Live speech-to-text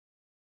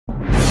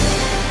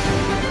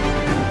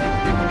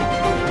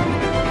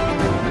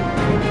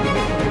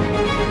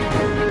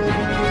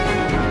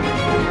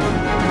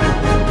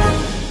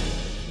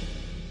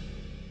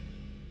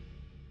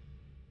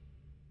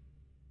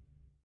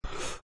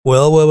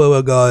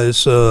Well,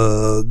 guys.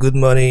 Good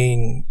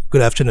morning,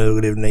 good afternoon,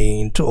 good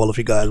evening to all of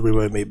you guys,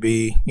 wherever it may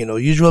be.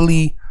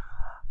 Usually,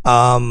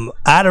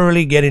 I don't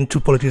really get into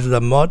politics that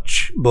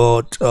much,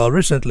 but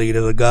recently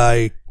there's a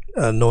guy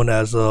known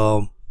as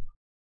Imam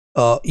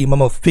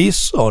of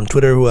Peace on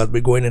Twitter who has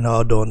been going in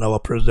hard on our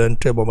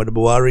president, Muhammad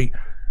Buhari,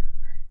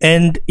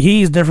 and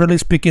he is definitely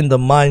speaking the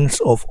minds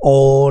of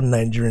all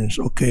Nigerians.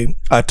 Okay,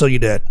 I tell you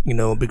that,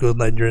 because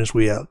Nigerians,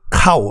 we are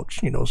cowards.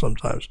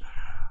 Sometimes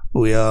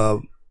we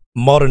are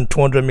more than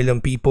 200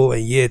 million people,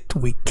 and yet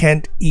we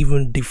can't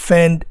even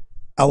defend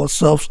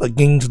ourselves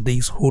against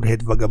these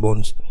hoodhead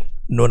vagabonds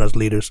known as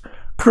leaders.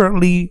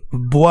 Currently,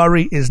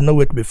 Buhari is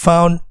nowhere to be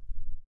found.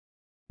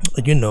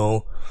 You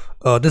know,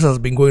 this has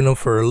been going on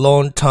for a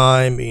long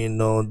time.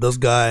 This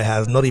guy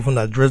has not even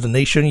addressed the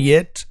nation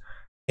yet.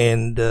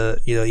 And,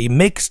 it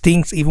makes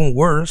things even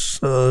worse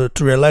to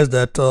realize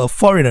that a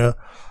foreigner,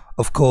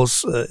 of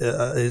course,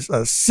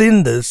 has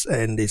seen this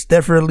and is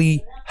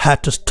definitely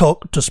had to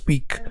stop to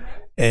speak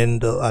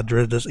and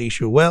address this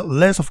issue. Well,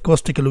 let's of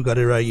course take a look at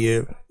it right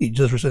here. He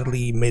just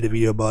recently made a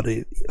video about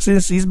it.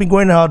 Since he's been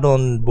going out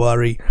on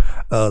Buhari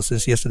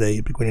since yesterday,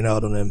 he's been going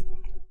out on him.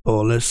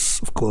 Oh, let's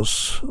of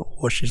course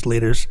watch his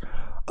latest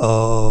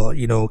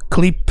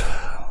clip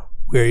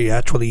where he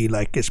actually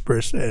like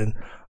expressed and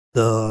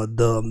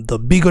the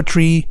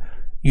bigotry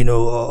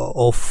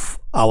of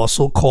our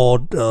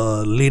so-called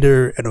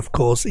leader, and of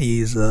course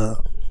his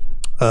the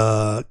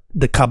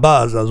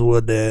cabals as well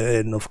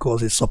there, and of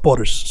course his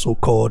supporters,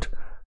 so-called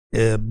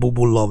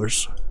boo-boo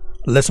lovers.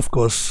 Let's of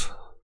course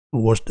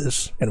watch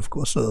this and of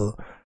course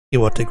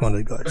give our take on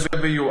it, guys.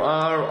 Wherever you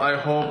are, I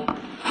hope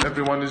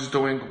everyone is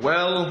doing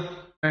well.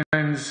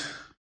 And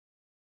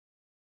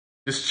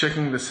just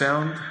checking the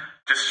sound.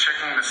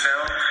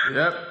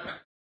 Yep.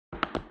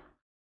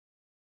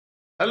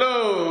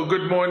 Hello,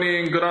 good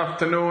morning, good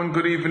afternoon,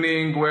 good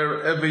evening,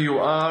 wherever you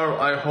are.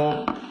 I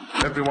hope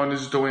everyone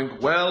is doing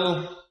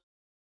well,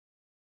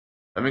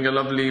 having a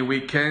lovely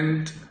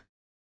weekend.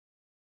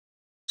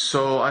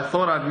 So I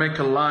thought I'd make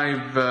a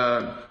live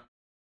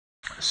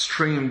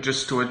stream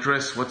just to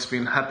address what's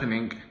been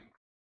happening.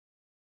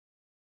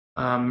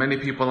 Many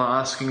people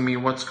are asking me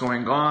what's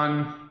going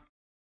on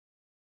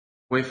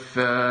with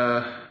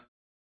the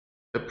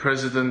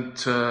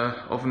president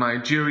of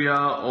Nigeria,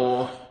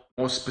 or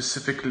more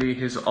specifically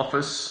his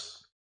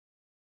office.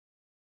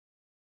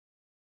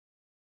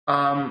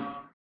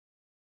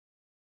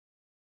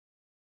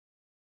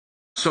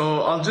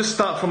 So I'll just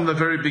start from the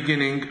very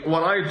beginning.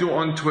 What I do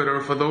on Twitter,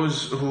 for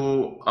those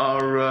who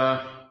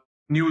are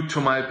new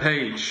to my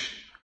page,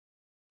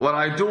 what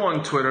I do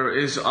on Twitter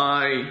is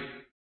I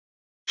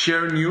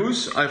share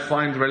news I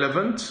find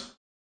relevant.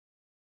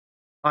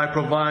 I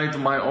provide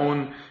my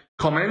own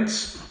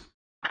comments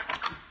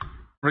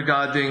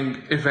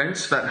regarding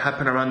events that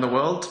happen around the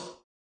world.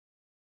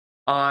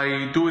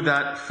 I do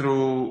that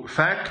through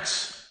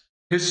facts,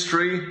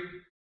 history,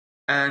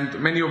 and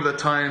many of the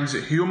times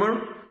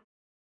humor.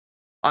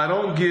 I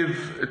don't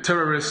give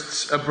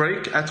terrorists a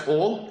break at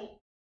all.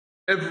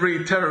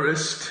 Every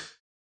terrorist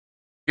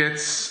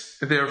gets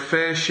their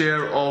fair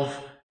share of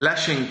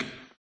lashing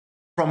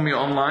from me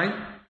online.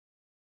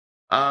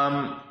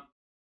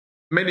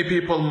 Many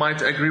people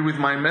might agree with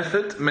my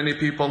method, many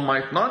people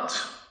might not.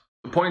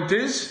 The point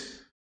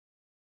is,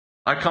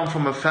 I come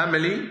from a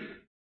family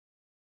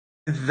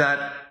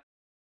that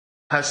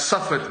has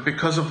suffered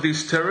because of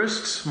these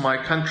terrorists. My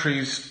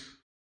countries,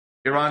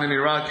 Iran and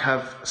Iraq,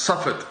 have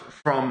suffered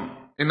from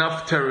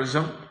enough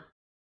terrorism,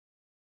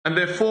 and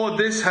therefore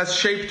this has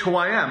shaped who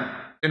I am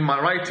in my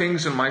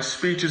writings, in my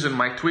speeches, in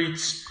my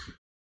tweets.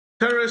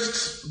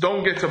 Terrorists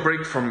don't get a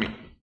break from me.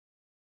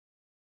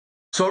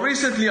 So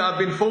recently I've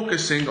been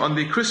focusing on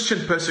the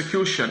Christian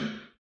persecution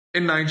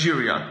in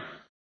Nigeria,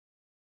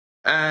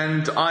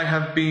 and I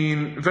have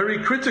been very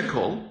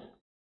critical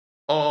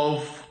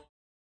of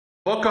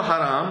Boko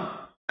Haram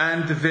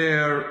and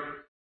their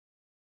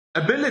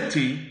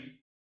ability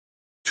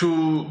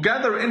to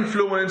gather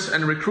influence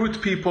and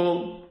recruit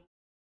people.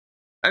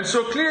 And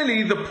so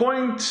clearly the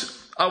point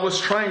I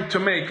was trying to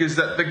make is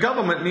that the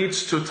government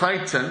needs to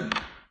tighten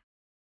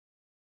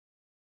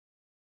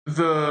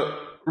the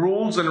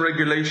rules and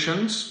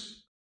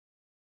regulations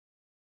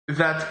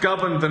that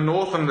govern the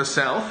North and the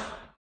South.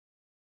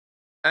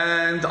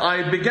 And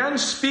I began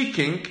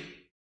speaking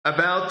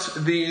about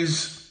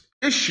these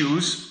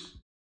issues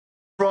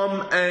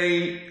from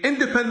an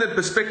independent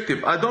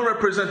perspective. I don't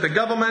represent the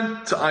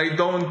government. I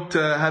don't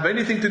have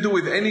anything to do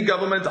with any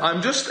government.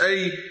 I'm just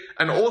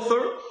an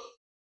author.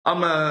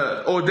 I'm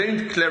an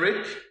ordained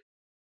cleric.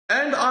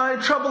 And I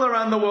travel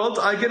around the world.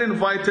 I get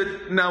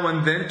invited now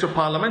and then to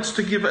parliaments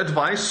to give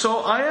advice. So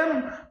I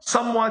am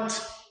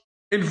somewhat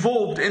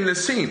involved in the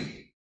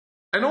scene.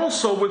 And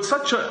also with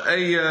such I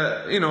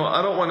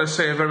don't want to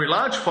say a very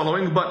large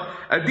following, but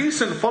a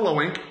decent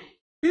following,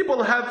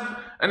 people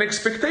have an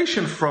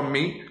expectation from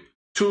me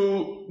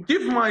to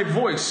give my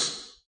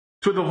voice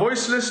to the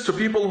voiceless, to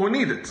people who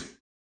need it.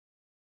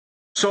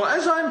 So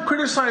as I'm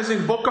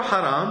criticizing Boko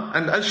Haram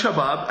and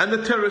Al-Shabaab and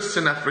the terrorists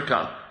in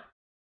Africa,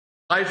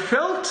 I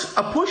felt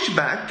a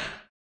pushback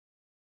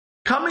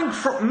coming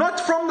from, not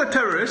from the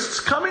terrorists,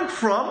 coming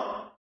from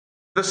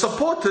the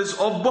supporters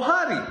of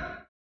Buhari.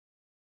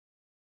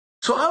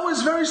 So I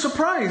was very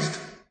surprised.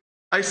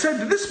 I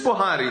said, this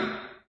Buhari,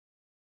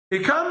 he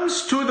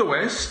comes to the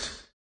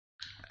West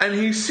and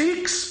he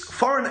seeks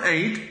foreign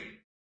aid,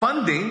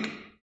 funding,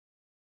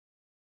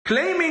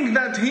 claiming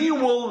that he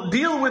will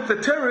deal with the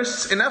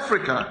terrorists in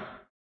Africa,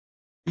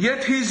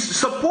 yet his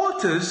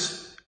supporters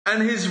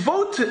and his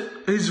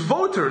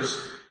voters,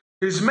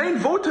 his main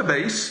voter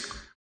base,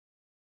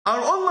 are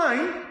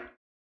online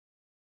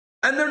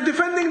and they're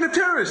defending the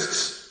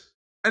terrorists.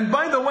 And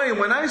by the way,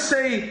 when I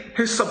say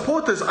his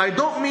supporters, I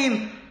don't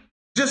mean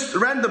just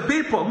random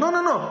people.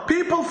 No.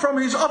 People from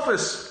his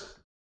office.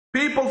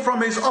 People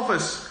from his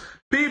office.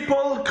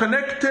 People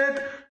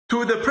connected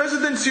to the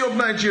presidency of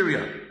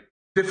Nigeria.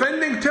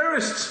 Defending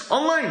terrorists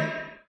online.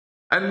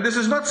 And this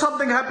is not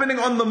something happening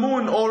on the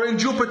moon or in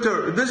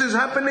Jupiter. This is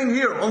happening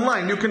here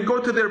online. You can go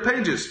to their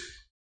pages.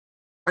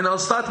 And I'll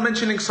start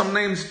mentioning some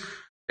names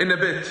in a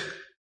bit.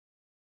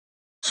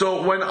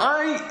 So when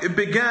I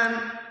began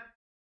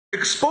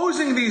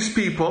exposing these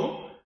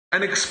people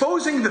and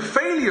exposing the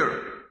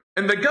failure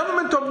in the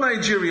government of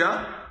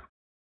Nigeria,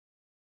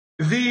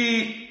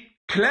 the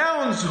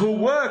clowns who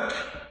work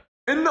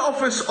in the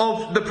office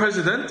of the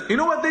president, you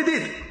know what they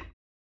did?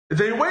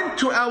 They went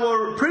to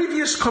our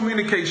previous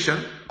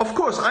communication. Of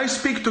course, I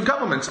speak to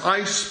governments,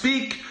 I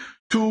speak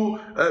to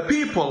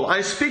people,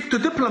 I speak to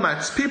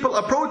diplomats. People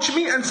approach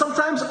me and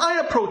sometimes I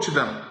approach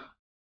them.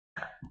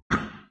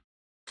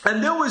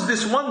 And there was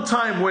this one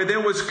time where there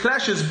was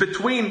clashes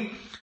between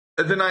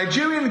the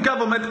Nigerian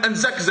government and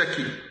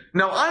Zakzaki.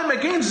 Now, I'm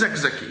against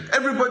Zakzaki.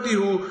 Everybody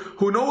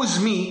who knows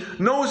me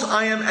knows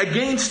I am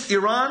against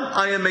Iran.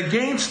 I am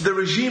against the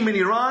regime in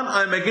Iran.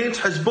 I'm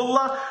against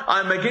Hezbollah.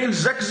 I'm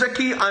against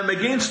Zakzaki. I'm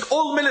against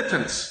all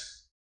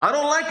militants. I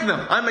don't like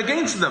them. I'm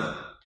against them.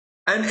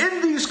 And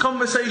in these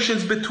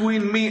conversations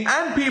between me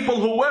and people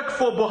who work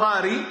for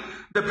Buhari,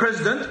 the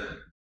president,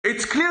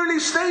 it clearly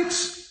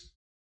states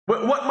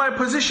what my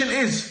position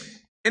is.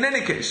 In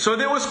any case, so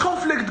there was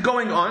conflict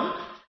going on.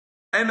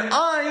 And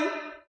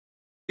I,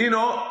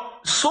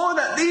 saw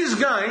that these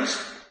guys,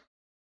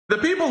 the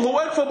people who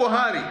work for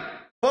Buhari,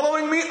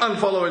 following me,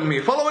 unfollowing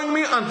me, following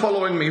me,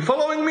 unfollowing me,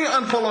 following me,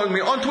 unfollowing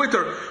me on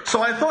Twitter. So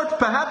I thought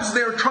perhaps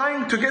they're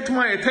trying to get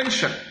my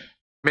attention.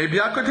 Maybe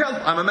I could help.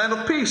 I'm a man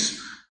of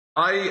peace.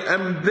 I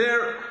am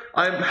there.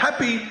 I'm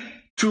happy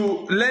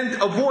to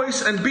lend a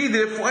voice and be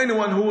there for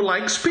anyone who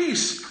likes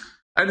peace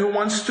and who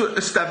wants to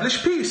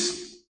establish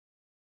peace.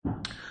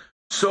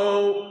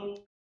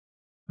 So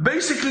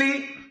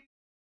basically,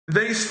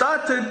 they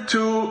started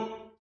to...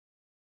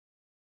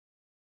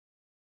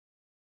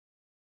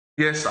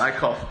 Yes, I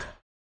coughed.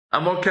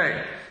 I'm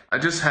okay. I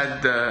just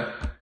had,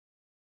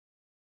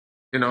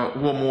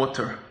 warm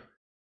water.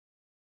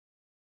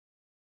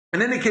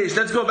 In any case,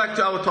 let's go back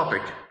to our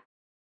topic.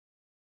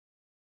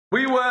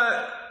 We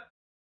were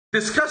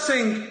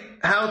discussing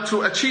how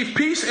to achieve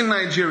peace in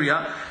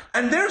Nigeria,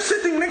 and they're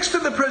sitting next to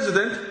the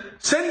president,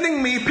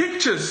 sending me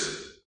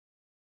pictures.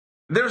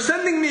 They're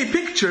sending me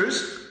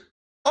pictures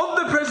of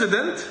the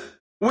president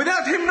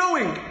without him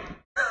knowing.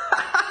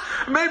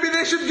 Maybe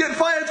they should get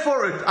fired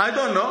for it. I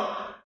don't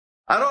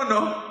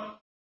know.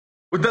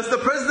 Does the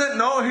president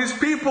know his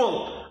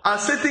people are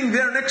sitting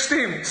there next to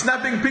him,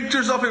 snapping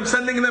pictures of him,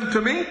 sending them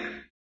to me?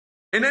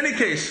 In any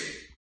case,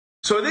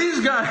 so these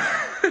guys,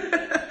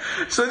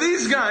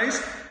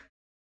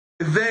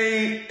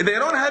 they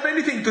don't have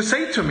anything to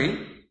say to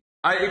me.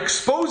 I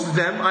exposed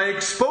them. I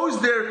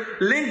exposed their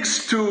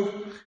links to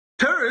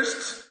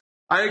terrorists.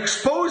 I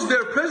exposed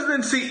their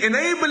presidency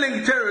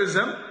enabling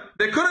terrorism.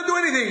 They couldn't do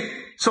anything.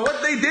 So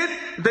what they did,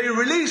 they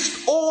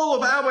released all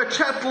of our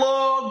chat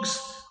logs,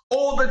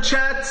 all the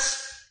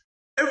chats,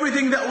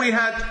 everything that we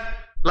had.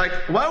 Like,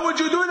 why would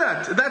you do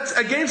that? That's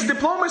against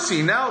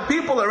diplomacy. Now,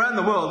 people around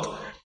the world,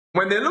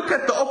 when they look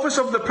at the office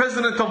of the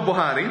president of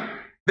Buhari,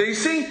 they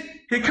see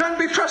he can't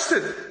be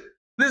trusted.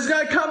 This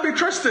guy can't be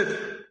trusted.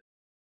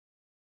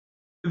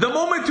 The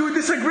moment you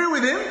disagree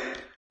with him,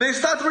 they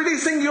start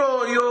releasing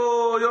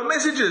your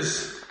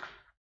messages.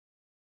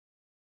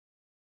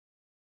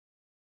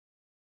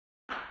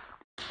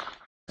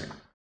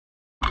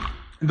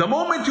 The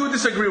moment you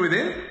disagree with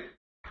him,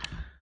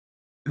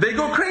 they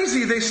go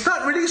crazy. They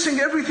start releasing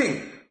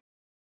everything.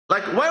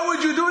 Like, why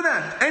would you do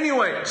that?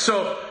 Anyway,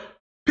 so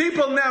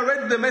people now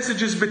read the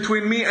messages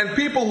between me and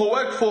people who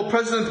work for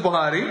President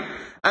Buhari,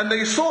 and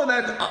they saw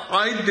that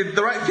I did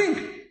the right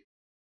thing.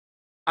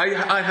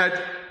 I had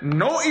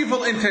no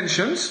evil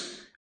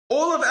intentions.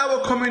 All of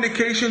our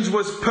communications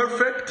was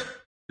perfect,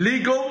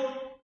 legal,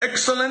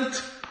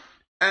 excellent,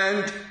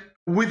 and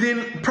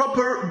within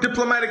proper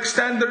diplomatic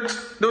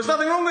standards. There was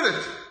nothing wrong with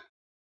it.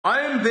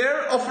 I am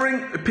there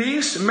offering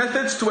peace,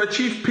 methods to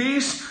achieve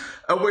peace.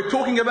 We're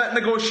talking about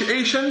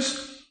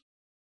negotiations.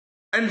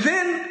 And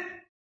then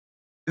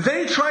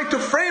They try to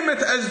frame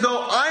it as though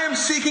I am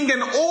seeking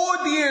an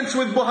audience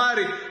with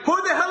Buhari.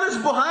 Who the hell is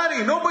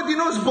Buhari? Nobody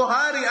knows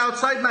Buhari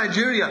outside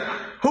Nigeria.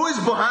 Who is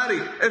Buhari?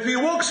 If he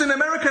walks in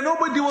America,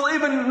 nobody will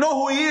even know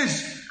who he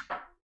is.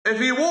 If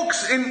he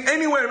walks in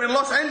anywhere in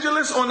Los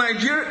Angeles or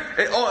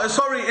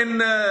in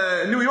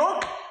New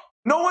York,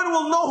 no one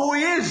will know who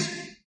he is.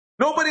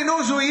 Nobody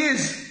knows who he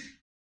is.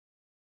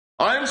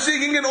 I am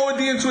seeking an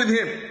audience with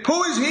him.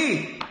 Who is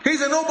he?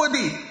 He's a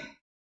nobody.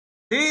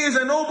 He is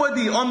a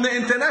nobody on the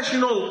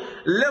international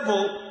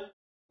level.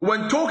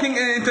 When talking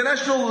in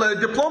international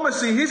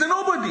diplomacy, he's a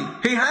nobody.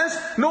 He has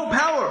no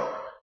power.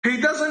 He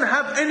doesn't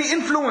have any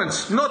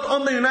influence, not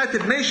on the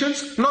United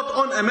Nations, not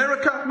on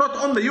America, not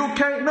on the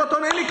UK, not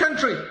on any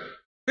country.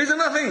 He's a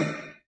nothing.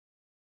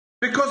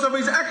 Because of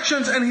his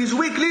actions and his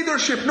weak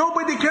leadership,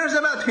 nobody cares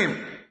about him.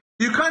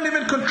 You can't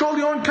even control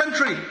your own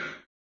country.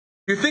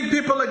 You think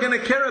people are going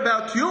to care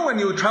about you when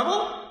you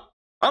travel?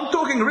 I'm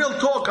talking real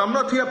talk. I'm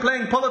not here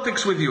playing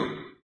politics with you.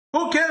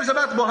 Who cares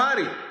about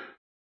Buhari?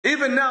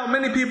 Even now,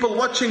 many people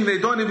watching, they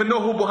don't even know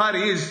who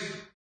Buhari is.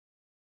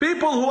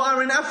 People who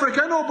are in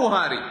Africa know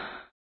Buhari.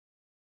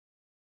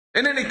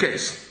 In any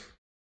case,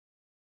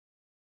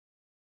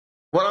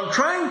 what I'm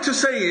trying to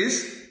say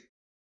is,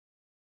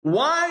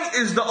 why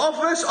is the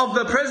office of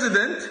the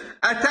president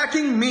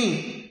attacking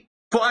me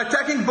for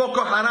attacking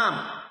Boko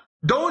Haram?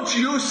 Don't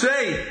you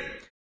say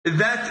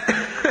that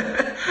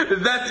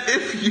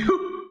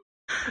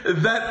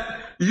that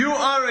you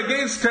are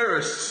against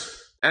terrorists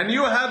and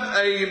you have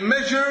a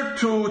measure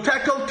to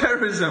tackle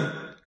terrorism.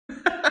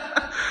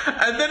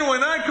 And then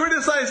when I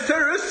criticize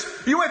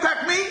terrorists, you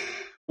attack me?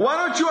 Why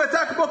don't you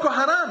attack Boko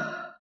Haram?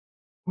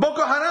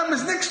 Boko Haram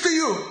is next to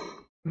you.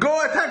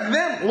 Go attack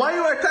them. Why are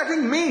you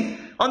attacking me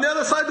on the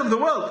other side of the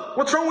world?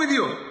 What's wrong with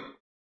you?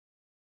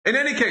 In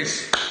any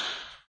case,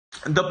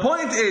 the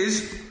point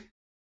is,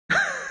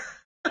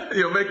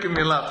 you're making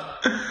me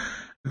laugh.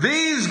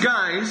 These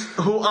guys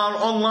who are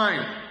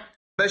online,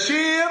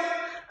 Bashir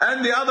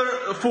and the other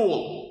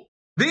fool,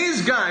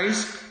 these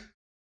guys,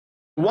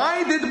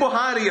 why did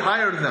Buhari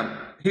hire them?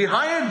 He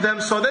hired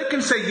them so they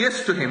can say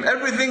yes to him.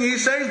 Everything he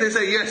says, they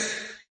say yes,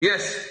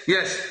 yes,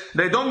 yes.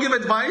 They don't give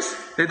advice,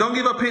 they don't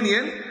give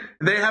opinion,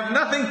 they have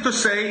nothing to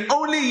say,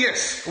 only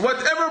yes.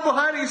 Whatever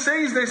Buhari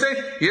says, they say,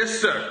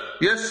 yes sir,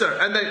 yes sir.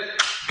 And they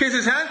kiss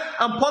his hand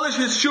and polish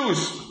his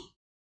shoes.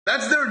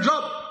 That's their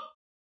job.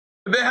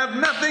 They have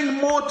nothing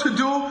more to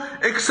do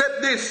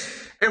except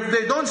this. If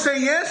they don't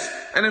say yes,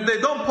 and if they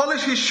don't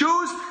polish his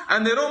shoes,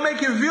 and they don't make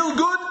him feel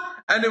good,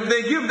 and if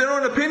they give their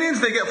own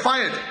opinions, they get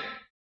fired.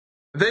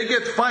 They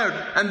get fired,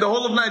 and the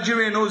whole of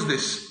Nigeria knows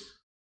this.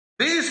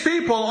 These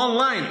people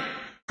online,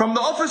 from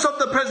the office of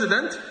the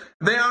president,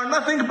 they are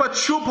nothing but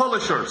shoe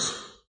polishers.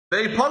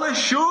 They polish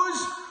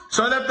shoes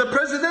so that the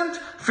president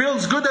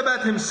feels good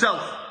about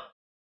himself.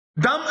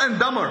 Dumb and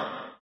dumber.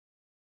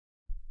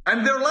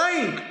 And they're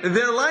lying.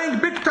 They're lying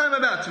big time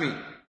about me.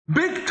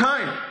 Big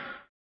time.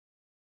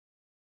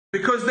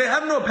 Because they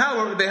have no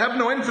power, they have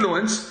no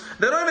influence,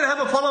 they don't even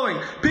have a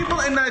following. People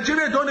in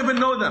Nigeria don't even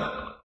know them.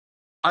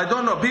 I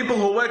don't know, people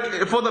who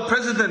work for the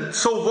president,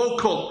 so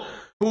vocal,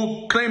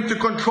 who claim to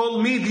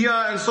control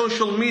media and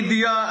social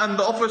media and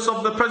the office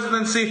of the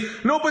presidency,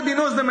 nobody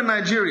knows them in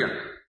Nigeria.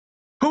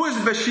 Who is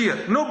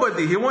Bashir?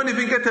 Nobody. He won't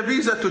even get a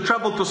visa to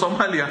travel to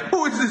Somalia.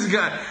 Who is this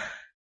guy?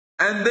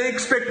 And they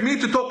expect me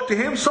to talk to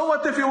him? So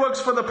what if he works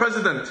for the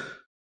president?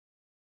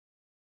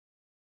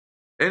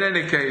 In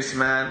any case,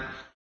 man,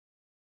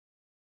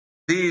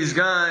 these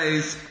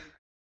guys,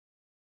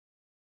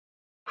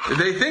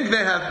 they think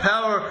they have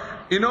power,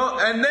 you know.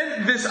 And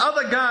then this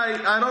other guy,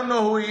 I don't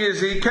know who he is,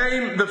 he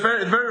came, the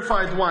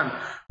verified one,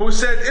 who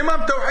said,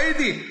 Imam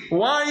Tawhidi,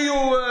 why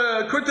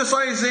are you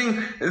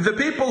criticizing the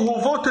people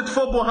who voted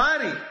for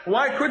Buhari?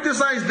 Why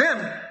criticize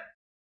them?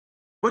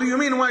 What do you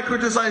mean, why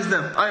criticize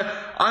them?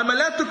 I'm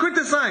allowed to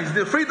criticize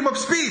the freedom of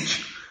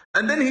speech.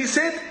 And then he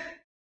said,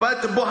 but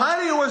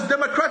Buhari was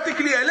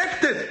democratically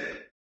elected.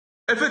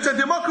 If it's a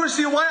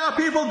democracy, why are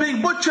people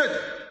being butchered?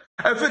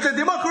 If it's a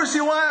democracy,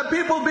 why are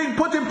people being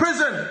put in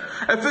prison?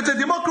 If it's a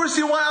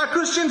democracy, why are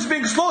Christians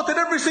being slaughtered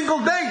every single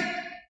day?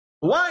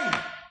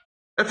 Why?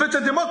 If it's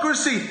a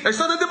democracy, it's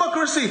not a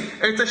democracy,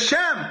 it's a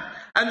sham.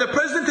 And the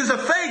president is a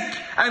fake,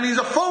 and he's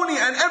a phony,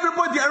 and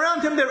everybody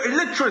around him, they're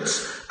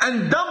illiterates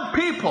and dumb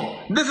people.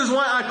 This is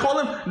why I call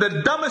him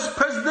the dumbest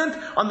president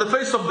on the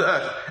face of the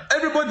earth.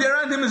 Everybody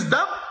around him is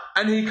dumb,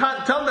 and he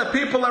can't tell that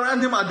people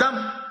around him are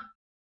dumb.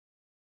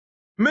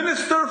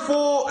 Minister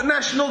for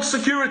National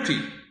Security,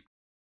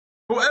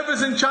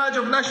 whoever's in charge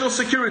of national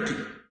security,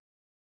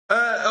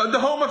 the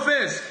Home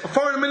Affairs,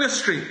 Foreign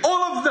Ministry,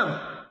 all of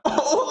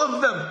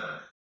them,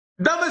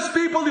 dumbest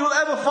people you'll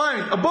ever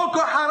find. Boko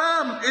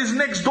Haram is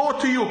next door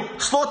to you,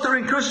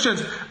 slaughtering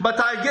Christians. But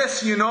I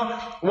guess, you know,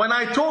 when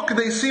I talk,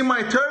 they see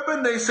my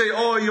turban, they say,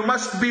 oh, you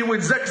must be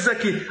with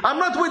Zakzaki. I'm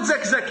not with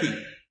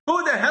Zakzaki.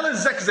 Who the hell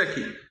is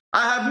Zakzaki?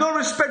 I have no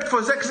respect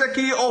for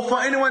Zakzaki or for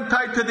anyone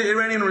tied to the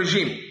Iranian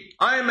regime.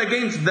 I am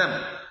against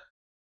them.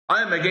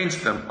 I am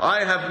against them.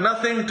 I have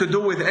nothing to do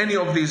with any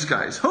of these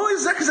guys. Who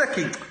is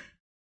Zakzaki?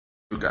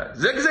 You guys.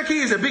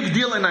 Zakzaki is a big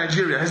deal in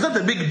Nigeria. He's not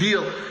a big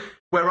deal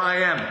where I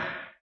am.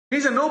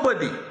 He's a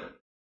nobody.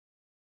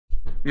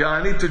 Yeah,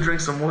 I need to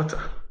drink some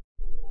water.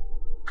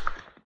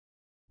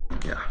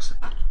 Yeah.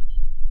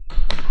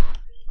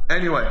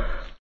 Anyway,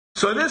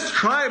 so this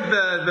tribe,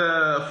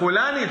 the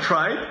Fulani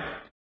tribe,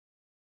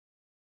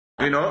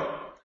 you know,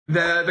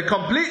 the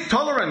complete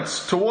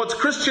tolerance towards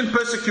Christian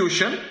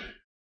persecution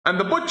and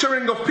the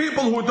butchering of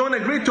people who don't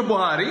agree to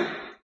Buhari,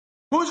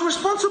 who's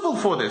responsible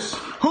for this?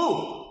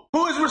 Who?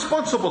 Who is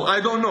responsible?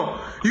 I don't know.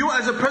 You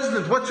as a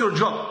president, what's your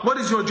job? What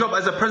is your job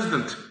as a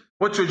president?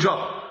 What's your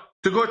job?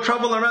 To go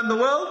travel around the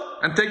world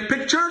and take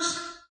pictures?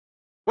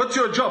 What's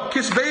your job?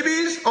 Kiss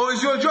babies? Or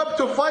is your job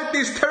to fight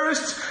these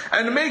terrorists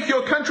and make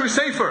your country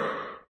safer?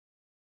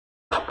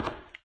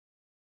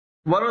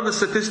 What are the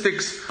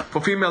statistics for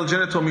female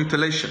genital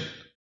mutilation?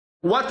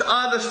 What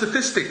are the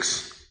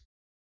statistics?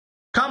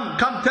 Come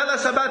tell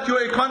us about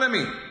your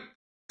economy.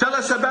 Tell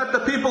us about the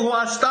people who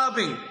are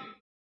starving.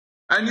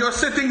 And you're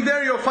sitting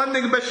there, you're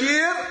funding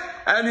Bashir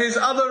and his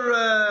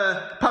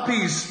other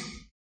puppies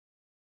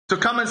to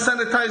come and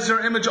sanitize your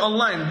image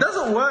online.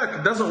 Doesn't work.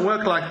 It doesn't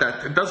work like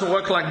that. It doesn't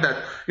work like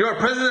that. You're a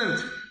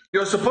president.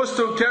 You're supposed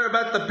to care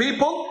about the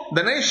people,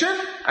 the nation,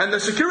 and the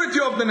security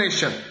of the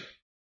nation.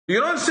 You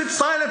don't sit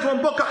silent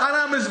when Boko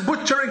Haram is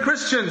butchering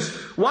Christians.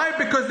 Why?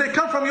 Because they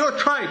come from your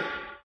tribe.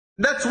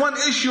 That's one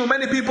issue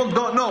many people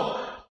don't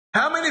know.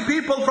 How many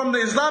people from the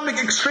Islamic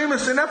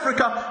extremists in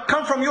Africa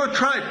come from your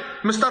tribe,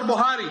 Mr.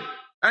 Buhari,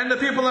 and the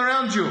people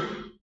around you?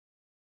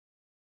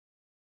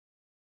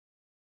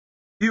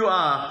 You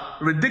are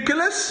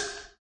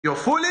ridiculous. You're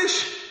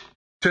foolish.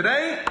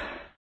 Today,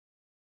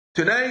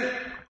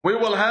 we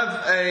will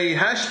have a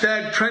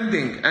hashtag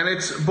trending, and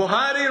it's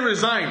Buhari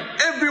resign.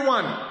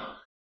 Everyone,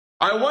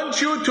 I want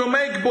you to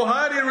make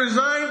Buhari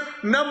resign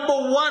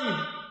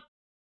 #1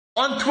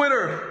 on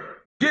Twitter.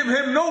 Give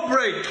him no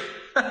break.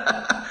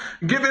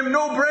 Give him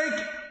no break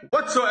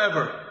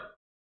whatsoever.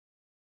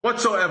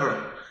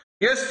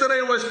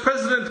 Yesterday was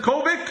President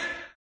Kobik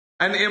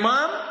and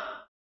Imam.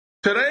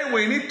 Today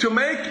we need to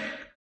make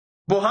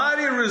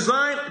Buhari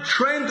resign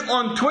trend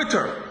on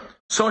Twitter.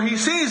 So he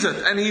sees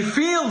it and he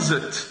feels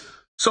it.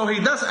 So he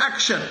does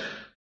action.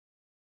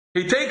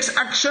 He takes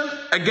action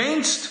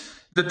against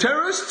the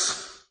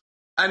terrorists,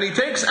 and he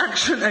takes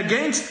action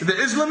against the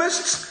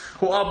Islamists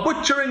who are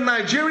butchering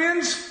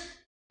Nigerians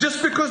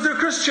just because they're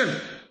Christian,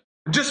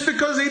 just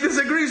because he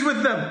disagrees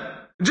with them,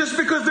 just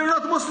because they're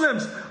not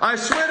Muslims. I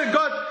swear to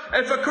God,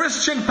 if a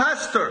Christian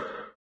pastor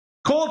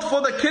called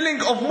for the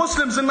killing of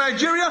Muslims in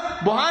Nigeria,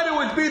 Buhari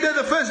would be there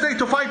the first day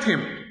to fight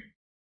him.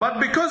 But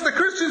because the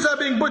Christians are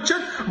being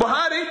butchered,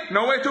 Buhari,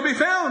 nowhere to be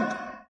found.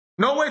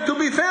 Nowhere to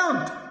be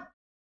found.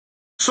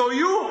 So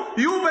you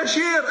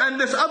Bashir and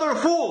this other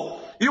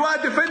fool, you are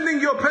defending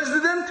your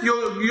president?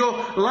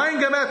 You're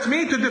lying about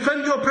me to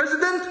defend your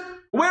president?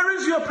 Where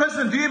is your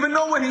president? Do you even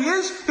know where he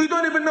is? You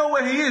don't even know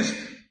where he is.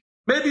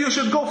 Maybe you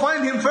should go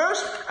find him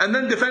first and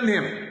then defend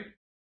him.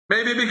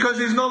 Maybe because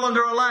he's no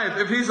longer alive.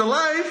 If he's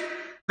alive,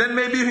 then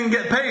maybe you can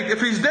get paid. If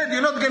he's dead,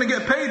 you're not going to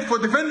get paid for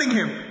defending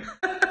him.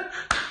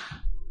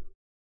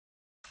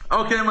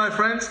 Okay, my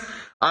friends,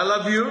 I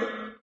love you.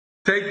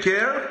 Take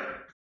care.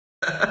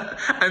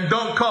 And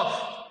don't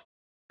cough.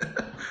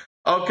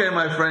 Okay,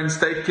 my friends,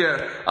 take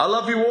care. I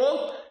love you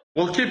all.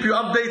 We'll keep you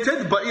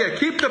updated. But yeah,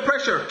 keep the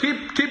pressure.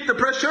 Keep the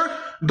pressure.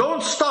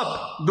 Don't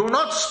stop. Do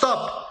not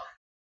stop.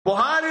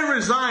 Buhari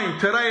resigned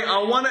today.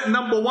 I want it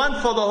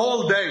 #1 for the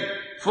whole day.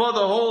 For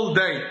the whole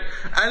day.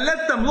 And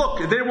let them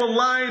look. They will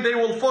lie. They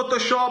will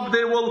Photoshop.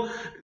 They will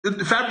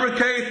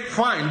fabricate.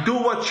 Fine. Do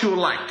what you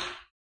like.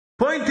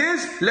 Point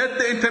is, let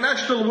the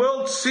international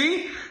world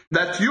see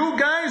that you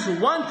guys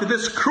want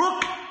this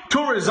crook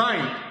to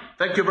resign.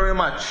 Thank you very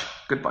much.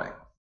 Goodbye.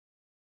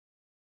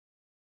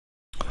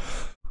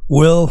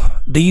 Well,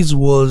 this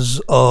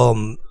was a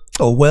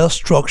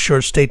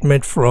well-structured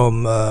statement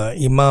from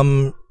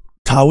Imam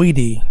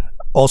Tawhidi,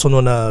 also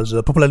known as,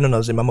 popularly known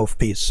as Imam of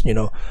Peace. You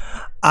know,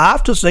 I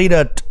have to say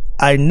that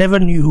I never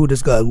knew who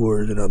this guy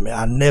was. You know,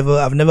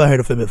 I've never heard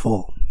of him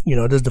before. You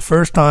know, this is the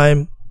first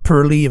time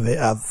purely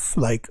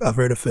I've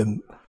heard of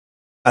him.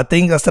 I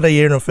think I started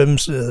hearing of him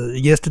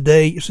since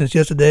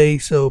yesterday.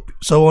 So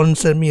someone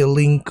sent me a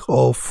link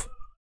of,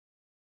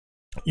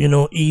 you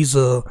know, his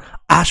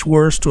ash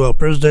words to our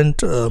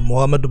president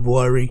Muhammad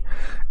Buhari,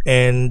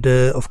 and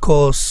of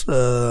course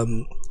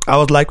I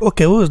was like,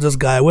 okay, who is this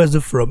guy? Where's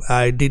it from?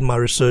 I did my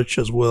research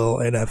as well,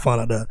 and I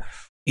found out that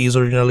he's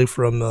originally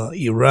from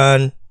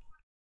Iran.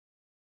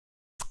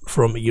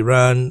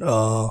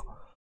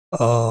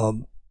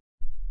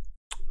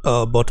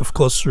 But of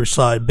course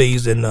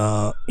based in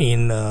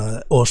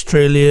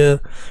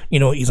Australia. You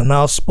know, he's an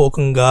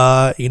outspoken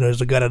guy. You know,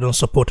 he's a guy that don't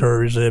support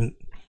terrorism.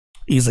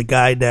 He's a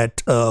guy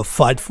that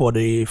fight for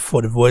the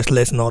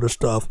voiceless and all this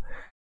stuff.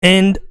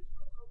 And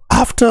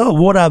after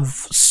what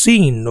I've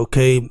seen,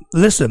 okay,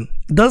 listen,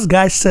 those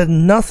guys said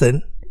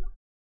nothing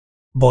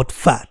but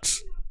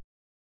facts.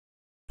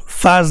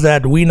 Facts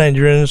that we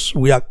Nigerians,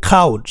 we are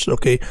cowards,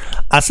 okay?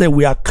 I said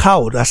we are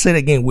cowards. I said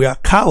again, we are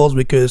cowards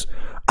because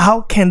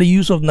how can the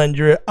use of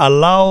Nigeria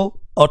allow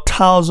a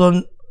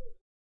thousand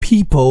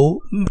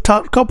people,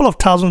 couple of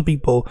thousand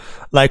people,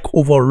 like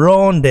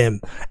overrun them?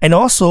 And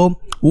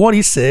also what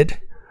he said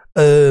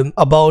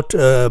about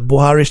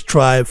Buhari's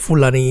tribe,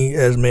 Fulani,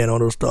 Esme, and all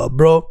those stuff,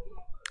 bro.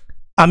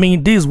 I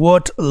mean, this is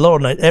what a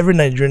lot of every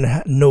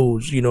Nigerian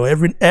knows. You know,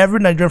 every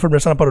Nigerian from the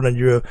southern part of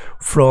Nigeria,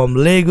 from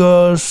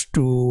Lagos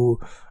to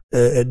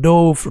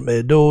Edo, from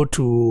Edo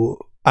to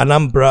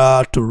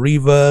Anambra to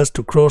Rivers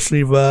to Cross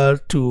River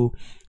to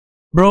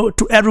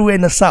everywhere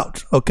in the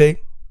south. Okay,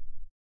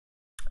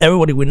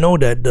 everybody will know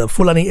that the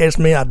Fulani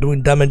Esme are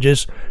doing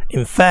damages.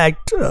 In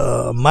fact,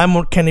 my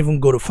mom can't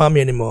even go to farm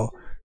anymore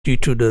due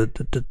to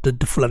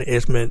the Fulani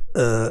Esme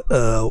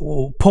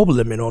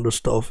problem and all the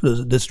stuff,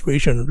 the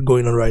situation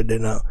going on right there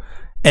now.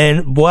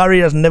 And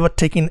Buhari has never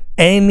taken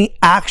any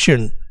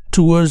action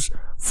towards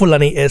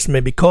Fulani Esme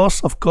because,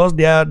 of course,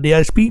 they are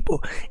his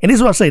people. And this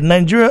is what I say: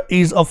 Nigeria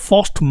is a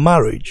forced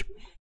marriage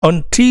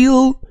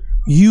until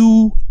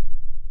you,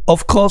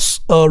 of course,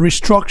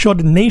 restructure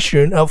the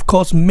nation. Of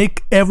course,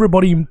 make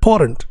everybody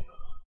important.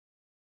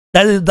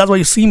 That's why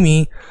you see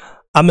me.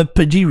 I'm a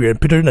Nigerian,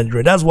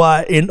 Nigerian. That's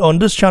why on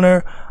this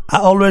channel, I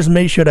always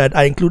make sure that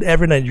I include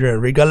every Nigerian,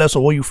 regardless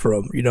of where you're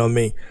from. You know what I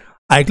mean?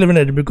 I include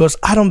it because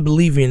I don't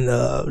believe in,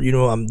 you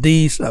know, I'm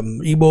this, I'm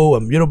Igbo,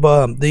 I'm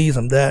Yoruba, I'm this,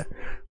 I'm that.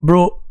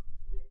 Bro,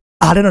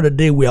 at the end of the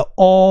day, we are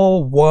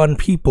all one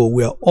people.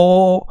 We are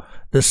all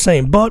the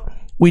same. But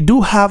we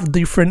do have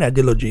different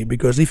ideology,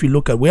 because if you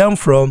look at where I'm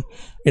from,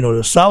 you know,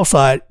 the south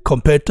side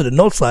compared to the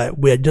north side,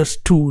 we are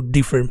just two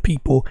different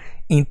people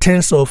in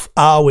terms of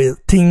how we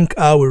think,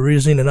 how we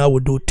reason, and how we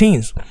do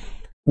things.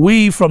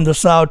 We from the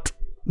south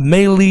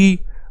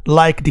mainly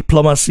like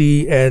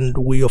diplomacy, and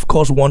we of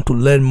course want to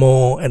learn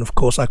more and of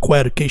course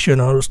acquire education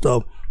and other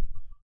stuff.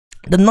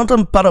 The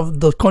northern part of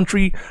the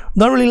country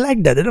don't really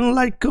like that. They don't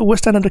like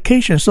Western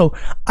education. So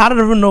I don't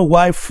even know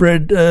why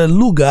Fred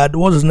Lugard,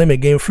 what's his name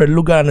again? Fred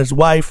Lugard and his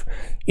wife,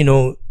 you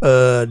know,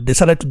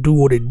 decided to do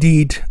what they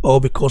did, all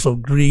because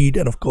of greed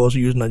and of course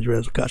use Nigeria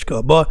as a cash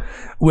cow. But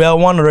we are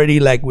one already,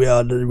 like we're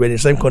in the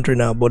same country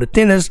now. But the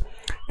thing is,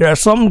 there are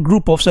some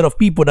group of set of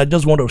people that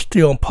just want to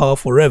stay on power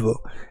forever.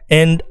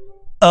 And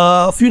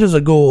a few days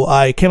ago,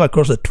 I came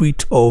across a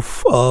tweet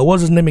of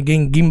what's his name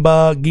again?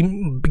 Gimba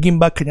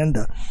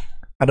Kanyanda.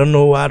 I don't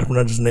know how to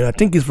pronounce his name. I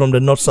think he's from the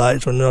north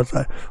side,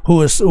 who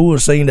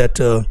was saying that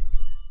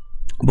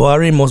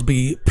Buhari must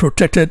be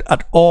protected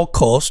at all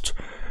costs,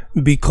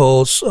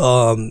 because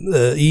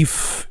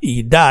if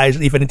he dies,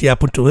 if anything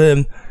happened to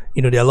him,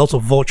 you know, there are lots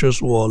of vultures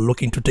who are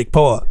looking to take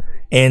power.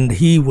 And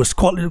he was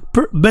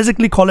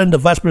basically calling the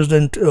vice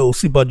president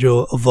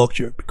Osibajo a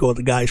vulture, because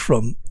the guy is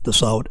from the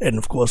south and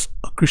of course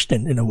a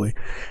Christian in a way.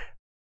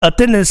 The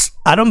thing is,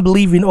 I don't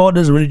believe in all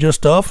this religious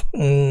stuff.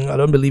 I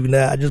don't believe in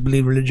that. I just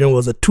believe religion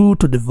was a tool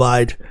to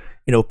divide,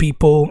 you know,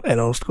 people, and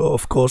also,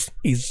 of course,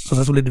 it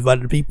successfully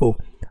divided people.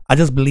 I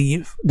just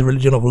believe the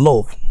religion of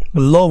love.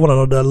 Love one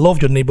another,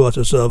 love your neighbor as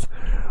yourself,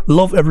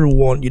 love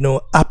everyone, you know,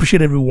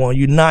 appreciate everyone,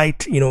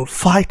 unite, you know,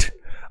 fight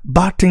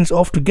bad things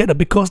off together,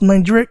 because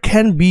Nigeria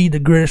can be the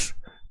greatest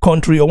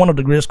country, or one of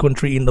the greatest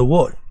country in the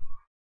world.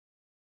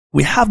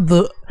 We have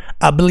the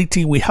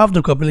ability, we have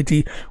the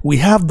capability, we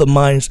have the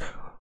minds.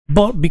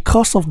 But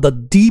because of the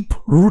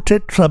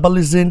deep-rooted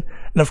tribalism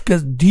and of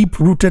course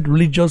deep-rooted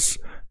religious,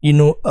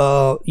 religious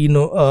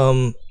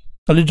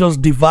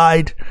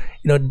divide,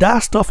 you know, that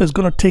stuff is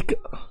gonna take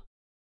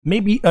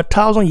maybe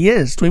 1,000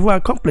 years to even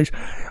accomplish.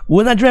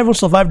 Will Nigeria even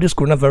survive this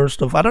coronavirus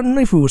stuff? I don't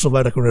know if we will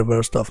survive the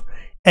coronavirus stuff.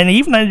 And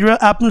if Nigeria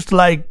happens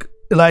to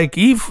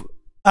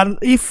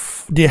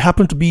if there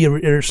happen to be a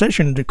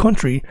recession in the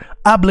country,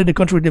 I believe the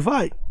country will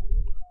divide.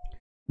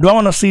 Do I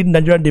want to see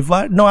Nigeria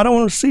divide? No, I don't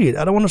want to see it.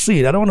 I don't want to see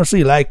it. I don't want to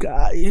see it. Like,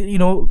 you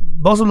know,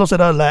 Boswell said,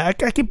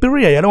 like, I keep it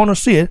real. I don't want to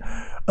see it.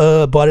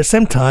 But at the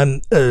same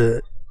time,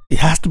 it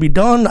has to be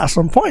done at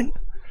some point,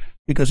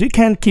 because you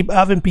can't keep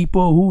having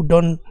people who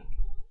don't,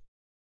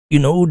 you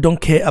know, who don't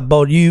care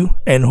about you,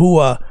 and who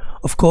are,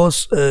 of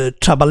course,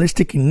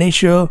 tribalistic in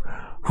nature,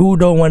 who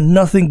don't want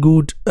nothing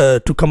good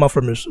to come out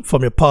from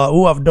your power,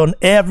 who have done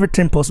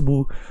everything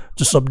possible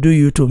to subdue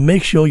you, to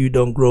make sure you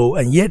don't grow,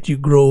 and yet you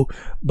grow,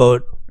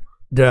 but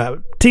there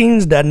are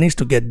things that needs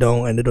to get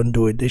done and they don't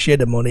do it. They share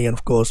the money. And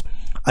of course,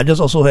 I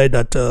just also heard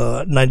that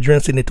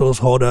Nigerian senators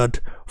ordered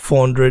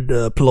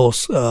 400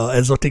 plus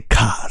exotic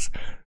cars,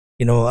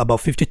 you know, about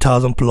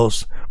 50,000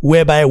 plus,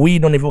 whereby we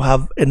don't even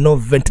have enough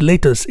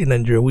ventilators in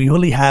Nigeria. We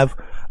only have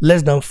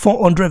less than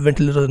 400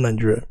 ventilators in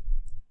Nigeria.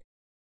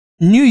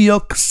 New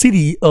York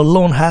City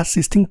alone has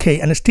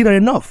 16K, and it's still not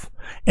enough.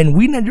 And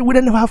we don't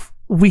even have enough.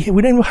 We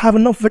don't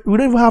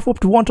even have up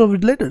to 100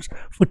 ventilators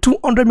for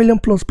 200 million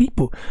plus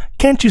people.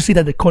 Can't you see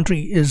that the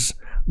country is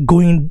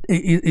going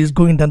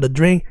down the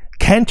drain?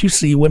 Can't you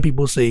see when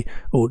people say,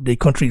 "Oh, the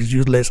country is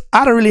useless"?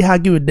 I don't really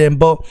argue with them,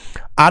 but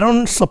I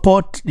don't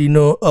support, you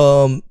know,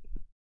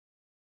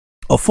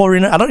 a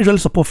foreigner. I don't usually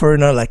support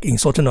foreigner, like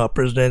insulting our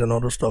president and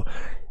all that stuff.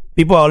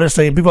 People are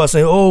saying,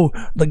 oh,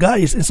 the guy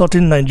is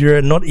insulting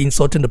Nigeria, not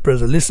insulting the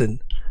president. Listen,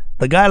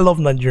 The guy loves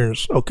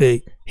Nigerians.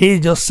 Okay,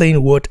 he's just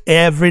saying what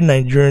every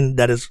Nigerian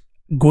that is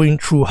going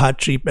through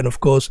hardship and of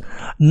course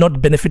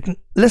not benefiting.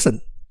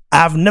 Listen,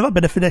 I've never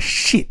benefited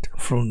shit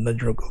from the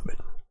Nigerian government.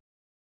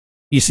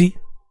 You see,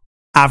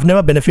 I've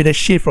never benefited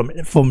shit from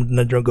the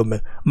Nigerian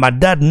government. My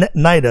dad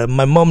neither,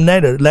 my mom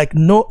neither. Like,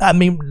 no, I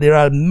mean, there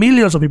are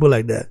millions of people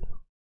like that.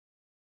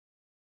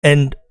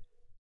 And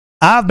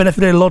I've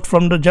benefited a lot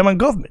from the German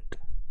government.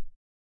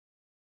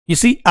 You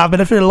see, I've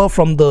benefited a lot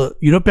from the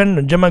European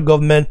and German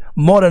government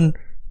more than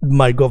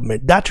my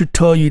government. That should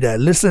tell you that,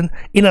 listen,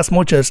 in as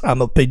much as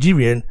I'm a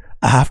Nigerian,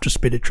 I have to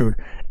speak the truth.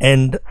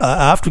 And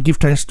I have to give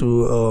thanks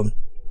to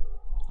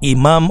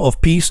Imam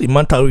of Peace,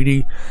 Imam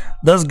Tawhidi.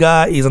 This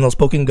guy is an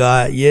outspoken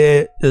guy.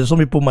 Yeah, some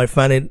people might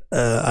find it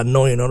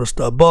annoying and other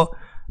stuff. But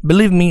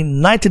believe me,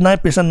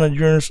 99%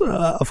 Nigerians,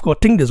 of course,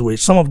 think this way.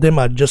 Some of them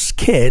are just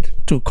scared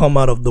to come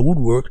out of the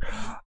woodwork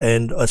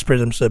and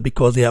express themselves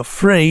because they are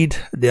afraid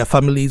their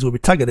families will be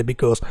targeted,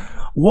 because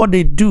what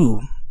they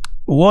do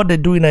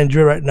in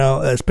Nigeria right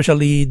now,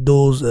 especially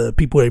those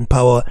people in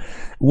power,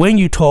 when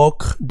you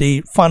talk,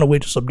 they find a way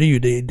to subdue you.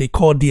 They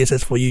call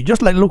DSS for you.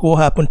 Just like look what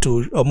happened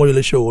to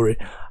Omoyele Sowore,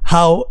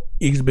 how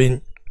he's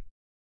been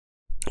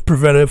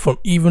prevented from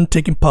even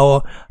taking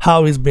power,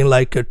 how he's been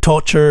like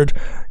tortured,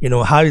 you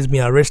know, how he's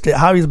been arrested,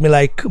 how he's been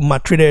like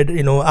maltreated,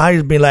 you know, how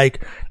he's been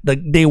like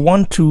they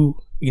want to,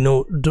 you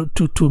know,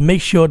 to make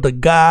sure the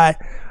guy,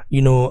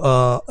 you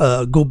know,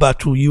 go back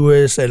to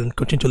US and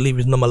continue to live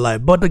his normal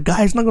life. But the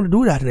guy is not going to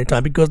do that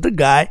anytime, because the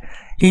guy,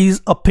 he's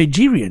a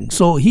Nigerian,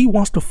 so he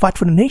wants to fight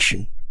for the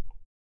nation.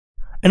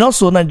 And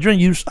also, Nigerian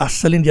youths are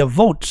selling their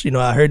votes. You know,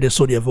 I heard they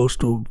sold their votes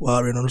to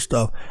Buhari and other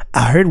stuff.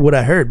 I heard what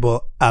I heard,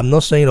 but I'm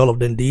not saying all of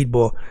them did,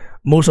 but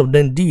most of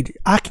them did.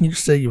 How can you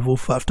say you vote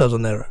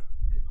 5,000 naira?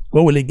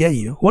 What will it get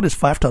you? What is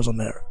 5,000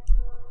 naira?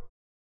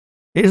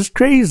 It's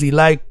crazy.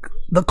 Like,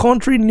 the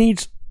country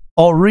needs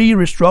a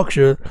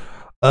restructure.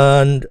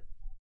 And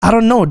I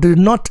don't know, the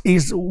North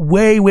is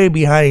way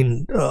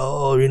behind,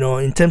 you know,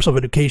 in terms of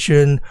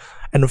education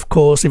and of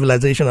course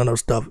civilization and other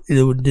stuff.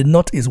 The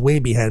North is way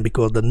behind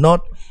because the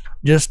North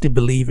just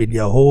believe in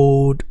their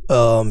whole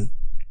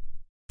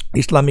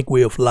Islamic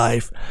way of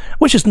life,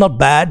 which is not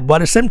bad. But at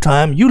the same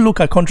time, you look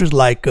at countries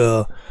like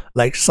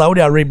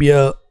Saudi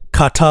Arabia,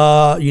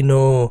 Qatar, you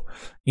know,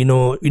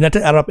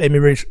 United Arab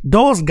Emirates.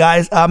 Those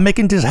guys are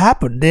making this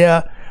happen. They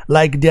are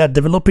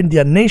developing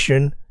their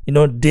nation. You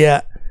know, they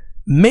are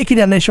making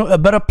their nation a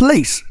better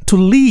place to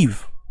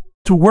live,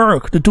 to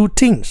work, to do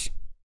things.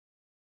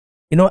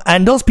 You know,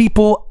 and those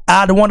people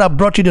are the one that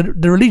brought you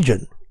the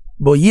religion.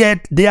 But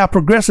yet they are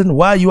progressing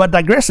while you are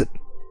digressing.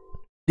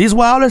 This is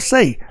why I always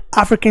say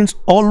Africans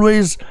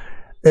always,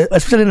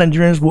 especially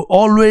Nigerians, will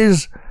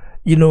always,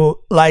 you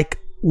know, like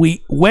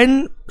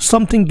when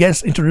something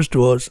gets introduced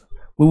to us,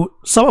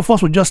 some of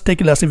us will just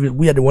take it as if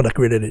we are the one that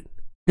created it.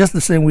 Just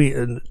the same way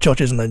in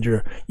churches in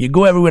Nigeria. You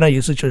go everywhere and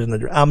you see churches in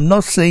Nigeria. I'm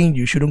not saying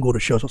you shouldn't go to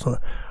church or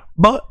something,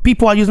 but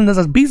people are using this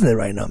as business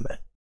right now, man.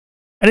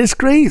 And it's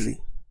crazy.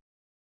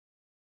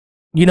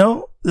 You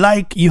know,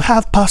 like you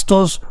have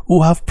pastors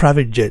who have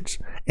private jets,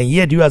 and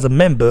yet you as a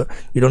member,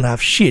 you don't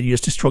have shit. You're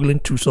still struggling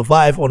to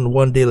survive on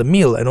one daily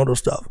meal and all those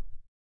stuff.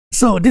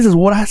 So this is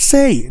what I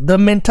say. The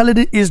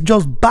mentality is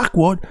just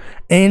backward,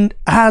 and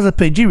as a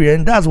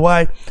Nigerian, that's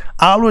why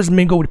I always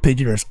mingle with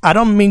Nigerians. I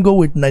don't mingle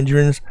with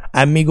Nigerians,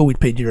 I mingle with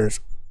Nigerians.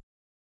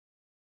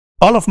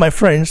 All of my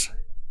friends,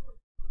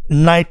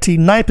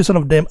 99%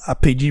 of them are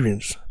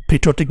Nigerians,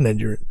 patriotic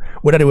Nigerians.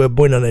 Whether they were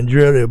born in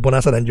Nigeria, they were born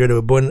outside Nigeria, they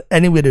were born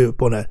anywhere they were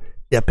born at,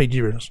 they are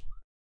Nigerians.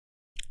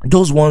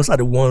 Those ones are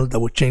the ones that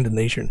will change the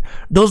nation.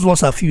 Those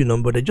ones are few in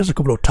number, they're just a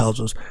couple of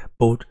thousands,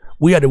 but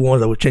we are the ones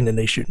that will change the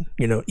nation,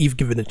 you know, if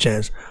given a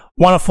chance.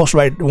 One of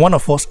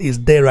us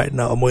is there right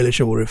now, Omoyele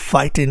Sowore,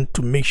 fighting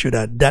to make sure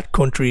that that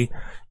country,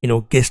 you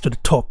know, gets to the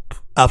top,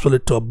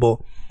 absolute top. But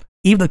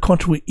if the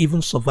country will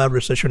even survive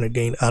recession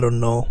again, I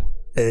don't know.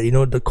 You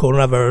know, the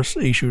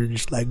coronavirus issue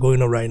is like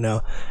going on right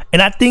now.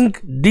 And I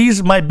think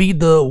this might be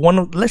the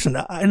one, listen,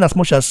 in as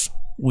much as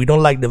we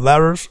don't like the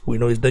virus, we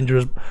know it's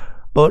dangerous,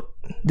 but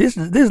this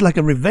is like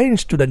a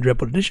revenge to the Nigerian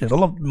politicians.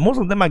 Most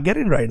of them are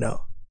getting right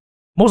now.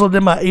 Most of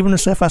them are even in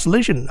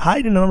self-isolation,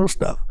 hiding and all that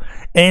stuff.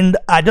 And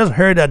I just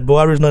heard that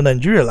Buhari is not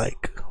Nigeria.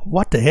 Like,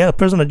 what the hell?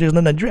 President Nigeria is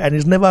not Nigeria, and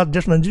he's never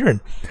just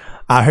Nigerian.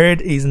 I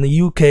heard he's in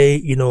the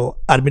UK, you know,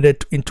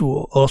 admitted into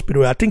a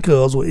hospital. I think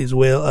also is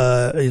well,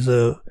 is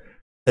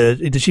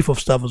the chief of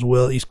staff as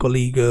well. His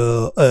colleague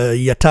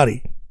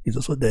Yatari is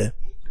also there.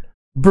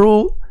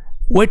 Bro,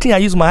 waiting. I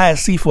use my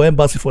eyes see for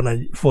embassy for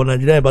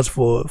Nigerian embassy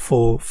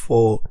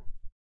for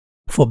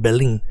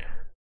Berlin.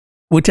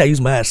 Which I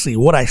use my eyes see.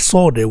 What I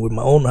saw there with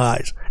my own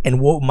eyes and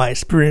what my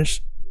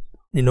experience,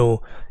 you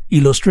know,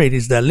 illustrate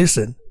is that,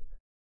 listen,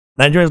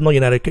 Nigeria is not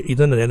united, it's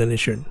not a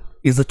nation.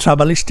 It's a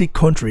tribalistic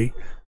country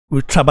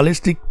with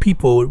tribalistic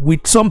people,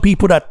 with some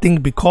people that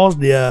think because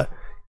they are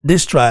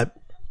this tribe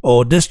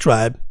or this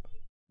tribe,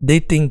 they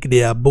think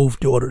they are above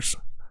the others.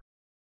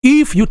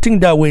 If you think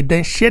that way,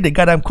 then share the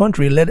goddamn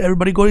country, let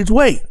everybody go its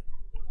way.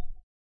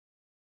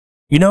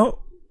 You know?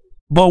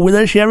 But with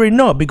the sharing,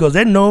 no, because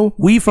they know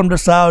we from the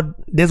south,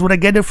 that's what they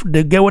get.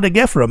 They get what they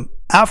get from.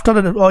 After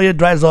the oil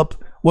dries up,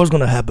 what's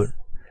gonna happen?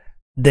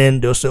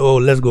 Then they'll say, "Oh,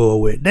 let's go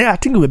away." Then I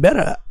think it'll be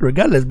better,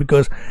 regardless,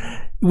 because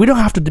we don't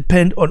have to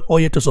depend on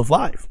oil to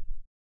survive.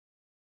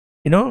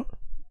 You know,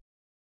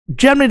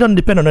 Germany don't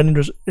depend on any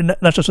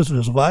natural resources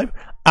to survive.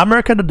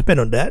 America don't depend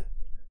on that.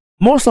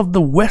 Most of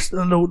the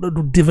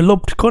the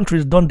developed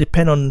countries don't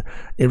depend on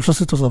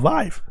resources to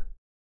survive.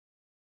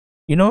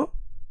 You know,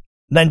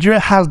 Nigeria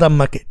has that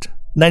market.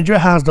 Nigeria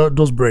has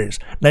those brains.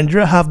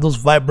 Nigeria have those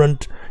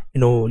vibrant,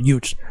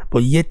 youths.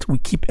 But yet we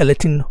keep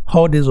electing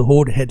all these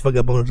old head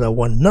vagabonds that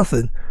want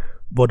nothing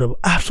but an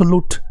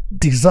absolute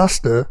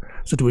disaster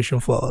situation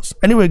for us.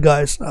 Anyway,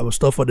 guys, I will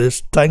stop for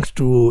this. Thanks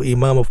to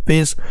Imam of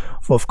Peace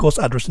for, of course,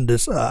 addressing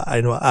this.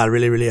 I know I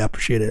really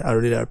appreciate it. I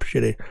really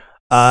appreciate it.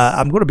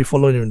 I'm going to be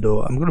following him,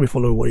 though. I'm going to be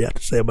following what he had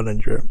to say about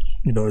Nigeria.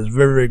 It's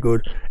very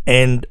good.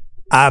 And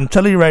I'm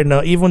telling you right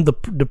now, even the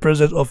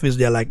president's office,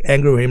 they're like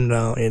angry with him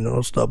now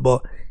and stuff.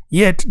 But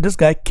yet, this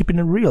guy keeping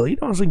it real. He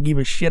doesn't give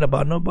a shit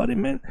about nobody,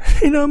 man.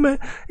 Man,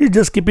 he's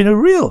just keeping it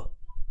real.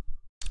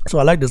 So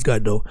I like this guy,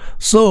 though.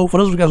 So for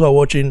those of you guys who are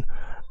watching,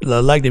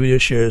 like the video,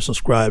 share,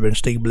 subscribe, and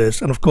stay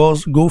blessed. And of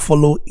course, go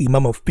follow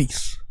Imam of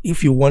Peace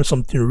if you want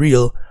something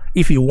real.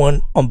 If you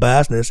want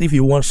unbiasedness, if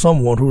you want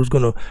someone who's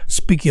gonna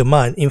speak your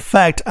mind. In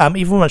fact, I'm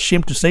even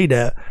ashamed to say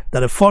that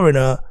a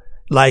foreigner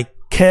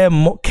cares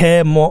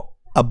more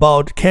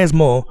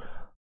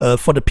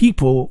for the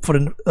people, for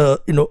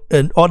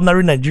the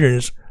ordinary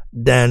Nigerians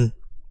than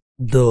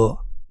the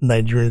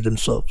Nigerians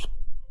themselves,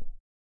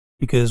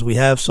 because we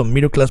have some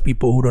middle class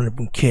people who don't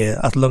even care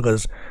as long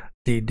as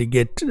they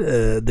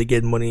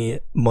get money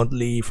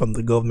monthly from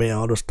the government and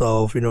all the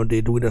stuff.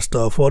 They do the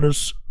stuff, all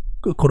this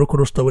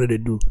quote stuff that they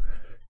do.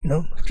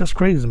 It's just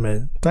crazy,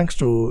 man. Thanks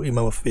to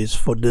Imam of Face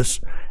for this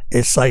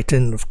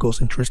exciting, of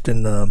course,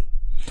 interesting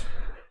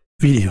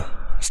video.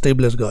 Stay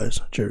blessed, guys.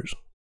 Cheers.